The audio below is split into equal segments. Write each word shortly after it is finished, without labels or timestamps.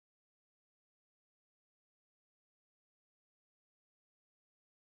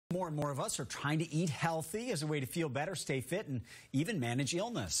more and more of us are trying to eat healthy as a way to feel better, stay fit, and even manage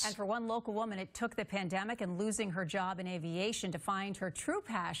illness. And for one local woman, it took the pandemic and losing her job in aviation to find her true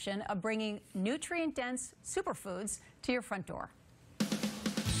passion of bringing nutrient-dense superfoods to your front door.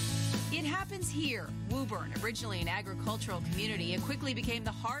 It happens here. Woburn, originally an agricultural community, it quickly became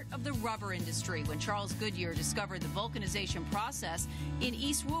the heart of the rubber industry when Charles Goodyear discovered the vulcanization process in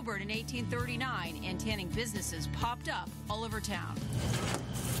East Woburn in 1839, and tanning businesses popped up all over town.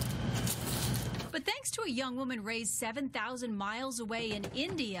 But thanks to a young woman raised 7,000 miles away in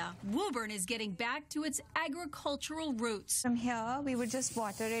India, Woburn is getting back to its agricultural roots. From here, we would just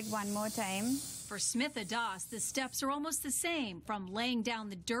water it one more time. For Smitha Das, the steps are almost the same, from laying down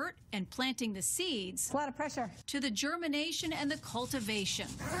the dirt and planting the seeds. A lot of pressure. To the germination and the cultivation.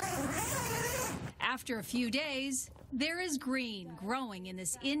 After a few days, there is green growing in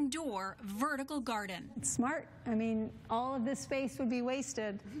this indoor vertical garden. It's smart. I mean, all of this space would be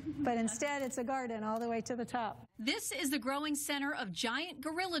wasted, but instead it's a garden all the way to the top. This is the growing center of Giant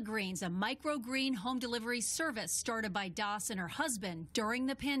Gorilla Greens, a microgreen home delivery service started by Das and her husband during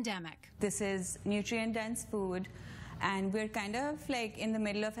the pandemic. This is nutrient-dense food, and we're kind of like in the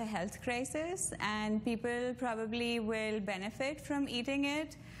middle of a health crisis, and people probably will benefit from eating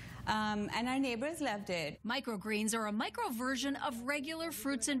it. And our neighbors loved it. Microgreens are a micro version of regular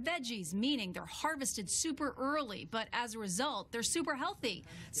fruits and veggies, meaning they're harvested super early, but as a result, they're super healthy,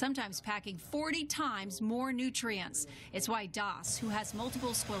 sometimes packing 40 times more nutrients. It's why Das, who has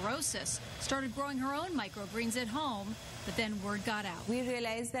multiple sclerosis, started growing her own microgreens at home, but then word got out. We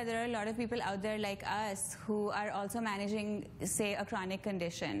realized that there are a lot of people out there like us who are also managing, say, a chronic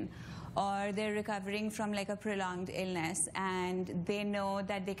condition, or they're recovering from like a prolonged illness, and they know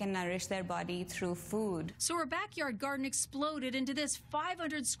that they can nourish their body through food. So her backyard garden exploded into this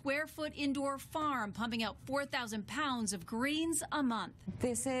 500-square-foot indoor farm, pumping out 4,000 pounds of greens a month.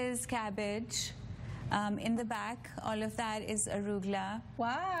 This is cabbage. In the back, all of that is arugula.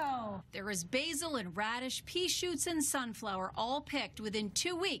 Wow. There is basil and radish, pea shoots and sunflower, all picked within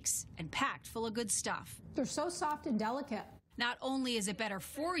 2 weeks and packed full of good stuff. They're so soft and delicate. Not only is it better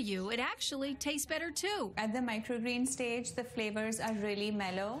for you, it actually tastes better too. At the microgreen stage, the flavors are really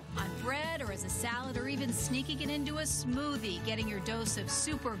mellow. On bread or as a salad, or even sneaking it into a smoothie, getting your dose of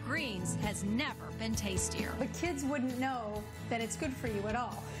super greens has never been tastier. But kids wouldn't know that it's good for you at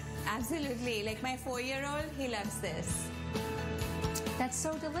all. Absolutely. Like my 4-year-old, he loves this. That's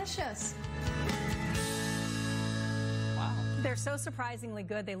so delicious. Wow. They're so surprisingly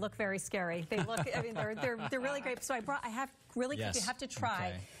good. They look very scary. They look, I mean, they're really great. So I have really, Yes. you have to try.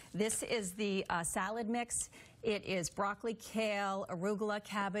 Okay. This is the salad mix. It is broccoli, kale, arugula,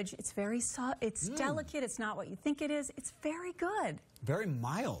 cabbage. It's very soft. It's delicate. It's not what you think it is. It's very good. Very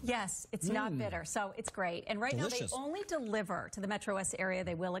mild. Yes, it's not bitter, so it's great. And right Delicious. now they only deliver to the Metro West area.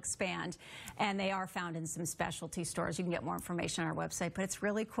 They will expand, and they are found in some specialty stores. You can get more information on our website, but it's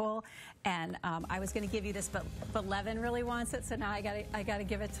really cool. And I was going to give you this, but Levin really wants it, so now I got to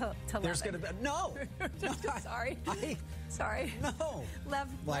give it to There's Levin. going to be no. Sorry. Sorry. No. Lev,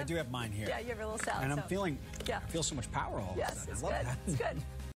 Well, I do have mine here. Yeah, you have a little salad. And I'm so- feeling, Yeah. I feel so much power all of a Yes, sudden. it's I love good. that. It's good.